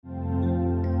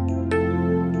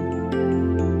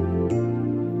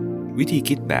วิธี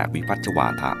คิดแบบวิพัชชวา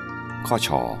ทะข้อช.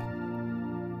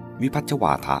วิพัชชว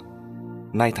าทะ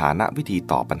ในฐานะวิธี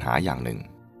ตอบปัญหาอย่างหนึ่ง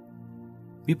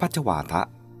วิพัชชวาทะ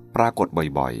ปรากฏ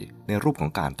บ่อยๆในรูปขอ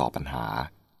งการตอบปัญหา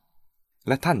แ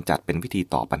ละท่านจัดเป็นวิธี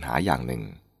ตอบปัญหาอย่างหนึ่ง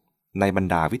ในบรร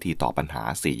ดาวิธีตอบปัญหา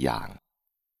4อย่าง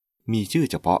มีชื่อ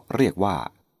เฉพาะเรียกว่า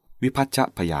วิพัชช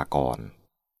พยากรณ์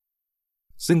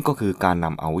ซึ่งก็คือการน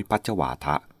ำเอาวิพัชชวาท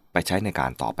ะไปใช้ในกา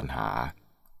รตอบปัญหา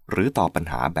หรือตอบปัญ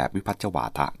หาแบบวิพัชชวา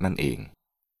ทะนั่นเอง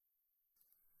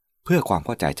เพื่อความเ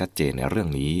ข้าใจชัดเจนในเรื่อง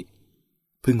นี้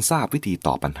พึงทราบวิธีต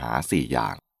อบปัญหา4อย่า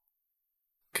ง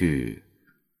คือ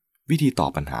วิธีตอ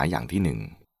บปัญหาอย่างที่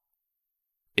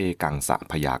1เอกังสะ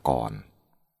พยากรณ์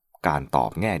การตอ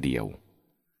บแง่เดียว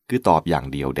คือตอบอย่าง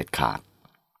เดียวเด็ดขาด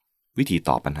วิธีต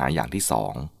อบปัญหาอย่างที่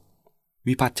2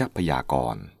วิพัชชพยาก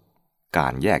รณ์กา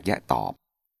รแยกแยะตอบ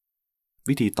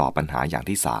วิธีตอบปัญหาอย่าง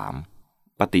ที่3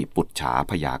ปฏิปุจฉา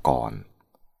พยากรณ์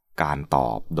การตอ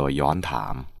บโดยย้อนถา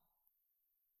ม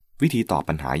วิธีตอบ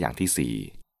ปัญหาอย่างที่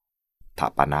4ถ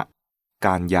ปนะก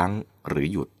ารยั้งหรือ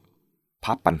หยุด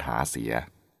พับปัญหาเสีย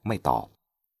ไม่ตอบ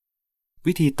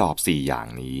วิธีตอบ4อย่าง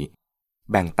นี้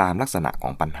แบ่งตามลักษณะขอ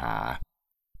งปัญหา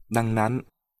ดังนั้น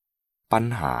ปัญ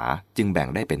หาจึงแบ่ง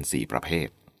ได้เป็น4ประเภท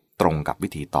ตรงกับวิ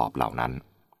ธีตอบเหล่านั้น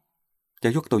จะ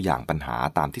ยกตัวอย่างปัญหา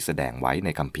ตามที่แสดงไว้ใน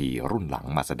คัมภีร์รุ่นหลัง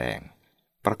มาแสดง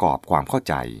ประกอบความเข้า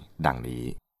ใจดังนี้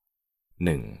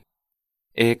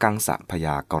 1. เอกังสะพย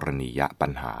ากรณียปั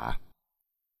ญหา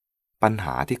ปัญห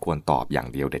าที่ควรตอบอย่าง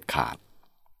เดียวเด็ดขาด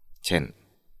เช่น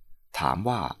ถาม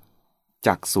ว่า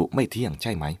จักษุไม่เที่ยงใ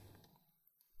ช่ไหม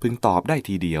พึงตอบได้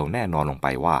ทีเดียวแน่นอนลงไป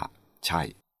ว่าใช่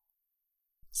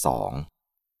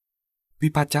 2. วิ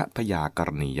พัชชพยากร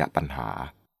ณียปัญหา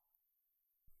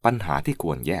ปัญหาที่ค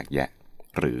วรแยกแยะ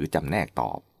หรือจำแนกต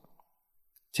อบ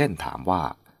เช่นถามว่า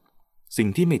สิ่ง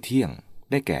ที่ไม่เที่ยง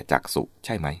ได้แก่จักษุใ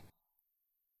ช่ไหม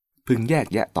พึงแยก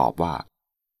แยะตอบว่า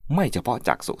ไม่เฉพาะ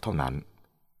จักษุเท่านั้น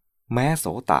แม้โส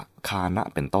ตคานะ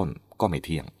เป็นต้นก็ไม่เ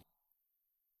ที่ยง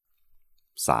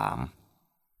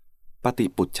 3. ปฏิ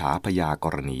ปุจฉาพยาก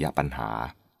รณียปัญหา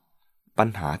ปัญ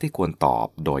หาที่ควรตอบ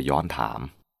โดยย้อนถาม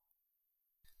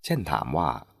เช่นถามว่า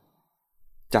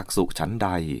จักษุฉันใด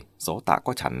โสต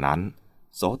ก็ฉันนั้น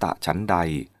โสตฉันใด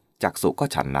จักษุก็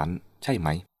ฉันนั้นใช่ไหม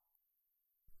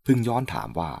พึงย้อนถาม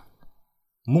ว่า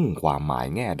มุ่งความหมาย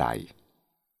แง่ใด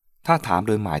ถ้าถามโ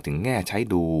ดยหมายถึงแง่ใช้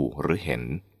ดูหรือเห็น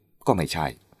ก็ไม่ใช่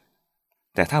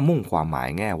แต่ถ้ามุ่งความหมาย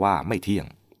แง่ว่าไม่เที่ยง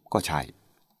ก็ใช่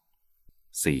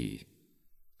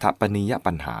 4. ถปนิย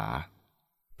ปัญหา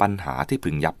ปัญหาที่พึ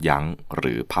งยับยั้งห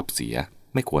รือพับเสีย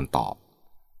ไม่ควรตอบ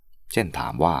เช่นถา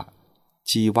มว่า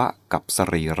ชีวะกับส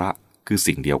รีระคือ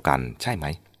สิ่งเดียวกันใช่ไหม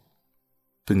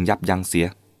พึงยับยั้งเสีย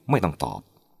ไม่ต้องตอบ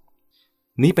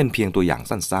นี้เป็นเพียงตัวอย่าง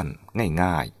สั้นๆ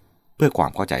ง่ายๆเพื่อควา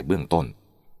มเข้าใจเบื้องต้น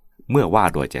เมื่อว่า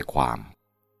โดยใจความ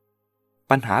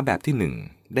ปัญหาแบบที่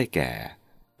1ได้แก่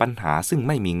ปัญหาซึ่งไ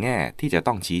ม่มีแง่ที่จะ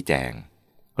ต้องชี้แจง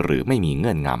หรือไม่มีเ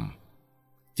งื่อนง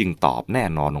ำจึงตอบแน่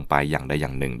นอนลงไปอย่างใดอย่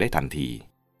างหนึ่งได้ทันที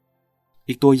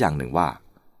อีกตัวอย่างหนึ่งว่า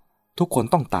ทุกคน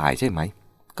ต้องตายใช่ไหม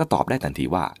ก็ตอบได้ทันที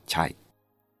ว่าใช่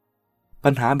ปั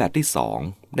ญหาแบบที่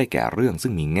2ได้แก่เรื่องซึ่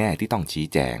งมีแง่ที่ต้องชี้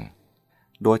แจง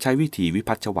โดยใช้วิธีวิ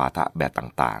พัชชวาทะแบบ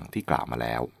ต่างๆที่กล่าวมาแ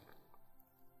ล้ว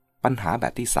ปัญหาแบ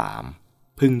บที่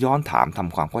3พึงย้อนถามท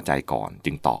ำความเข้าใจก่อน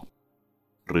จึงตอบ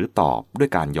หรือตอบด้วย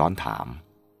การย้อนถาม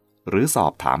หรือสอ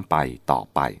บถามไปตอบ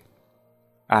ไป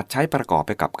อาจใช้ประกอบไ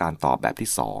ปกับการตอบแบบที่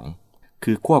2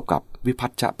คือควบกับวิพั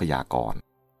ชชพยากรณ์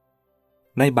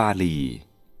ในบาลี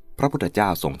พระพุทธเจ้า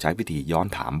ทรงใช้วิธีย้อน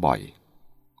ถามบ่อย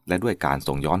และด้วยการท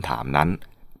รงย้อนถามนั้น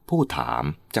ผู้ถาม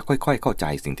จะค่อยๆเข้าใจ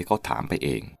สิ่งที่เขาถามไปเอ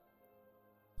ง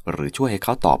หรือช่วยให้เข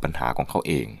าตอบปัญหาของเขา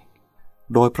เอง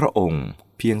โดยพระองค์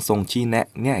เพียงทรงชี้แนะ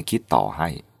แง่คิดต่อให้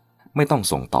ไม่ต้อง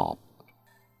ทรงตอบ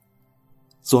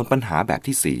ส่วนปัญหาแบบ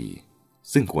ที่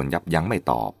4ซึ่งควรยับยั้งไม่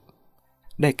ตอบ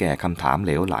ได้แก่คำถามเห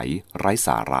ลวไหลไร้ส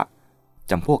าระ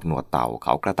จำพวกหนวดเต่าเข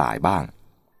ากระต่ายบ้าง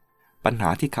ปัญหา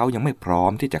ที่เขายังไม่พร้อ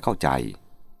มที่จะเข้าใจ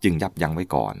จึงยับยั้งไว้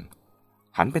ก่อน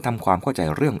หันไปทำความเข้าใจ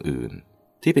เรื่องอื่น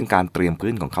ที่เป็นการเตรียม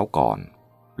พื้นของเขาก่อน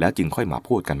แล้วจึงค่อยมา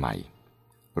พูดกันใหม่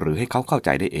หรือให้เขาเข้าใจ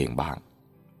ได้เองบ้าง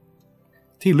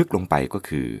ที่ลึกลงไปก็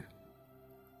คือ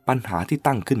ปัญหาที่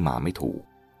ตั้งขึ้นมาไม่ถูก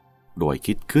โดย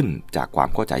คิดขึ้นจากความ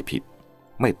เข้าใจผิด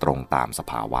ไม่ตรงตามส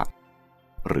ภาวะ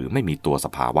หรือไม่มีตัวส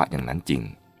ภาวะอย่างนั้นจริง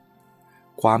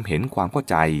ความเห็นความเข้า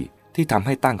ใจที่ทำใ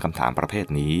ห้ตั้งคำถามประเภท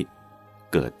นี้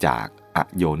เกิดจากอ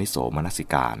โยนิโสมนสิ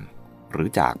การหรือ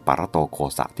จากปรโตโค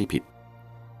สะที่ผิด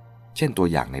เช่นตัว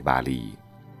อย่างในบาลี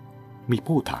มี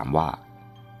ผู้ถามว่า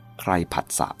ใครผัส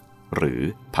สะหรือ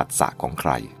ผัสสะของใค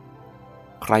ร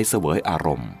ใครเสวยอาร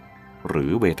มณ์หรื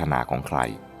อเวทนาของใคร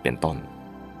เป็นต้น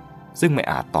ซึ่งไม่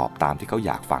อาจตอบตามที่เขาอ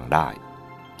ยากฟังได้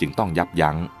จึงต้องยับ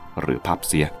ยั้งหรือพับ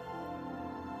เสีย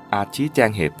อาจชี้แจง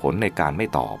เหตุผลในการไม่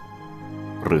ตอบ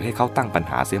หรือให้เขาตั้งปัญ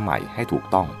หาเสียใหม่ให้ถูก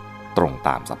ต้องตรงต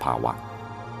ามสภาวะ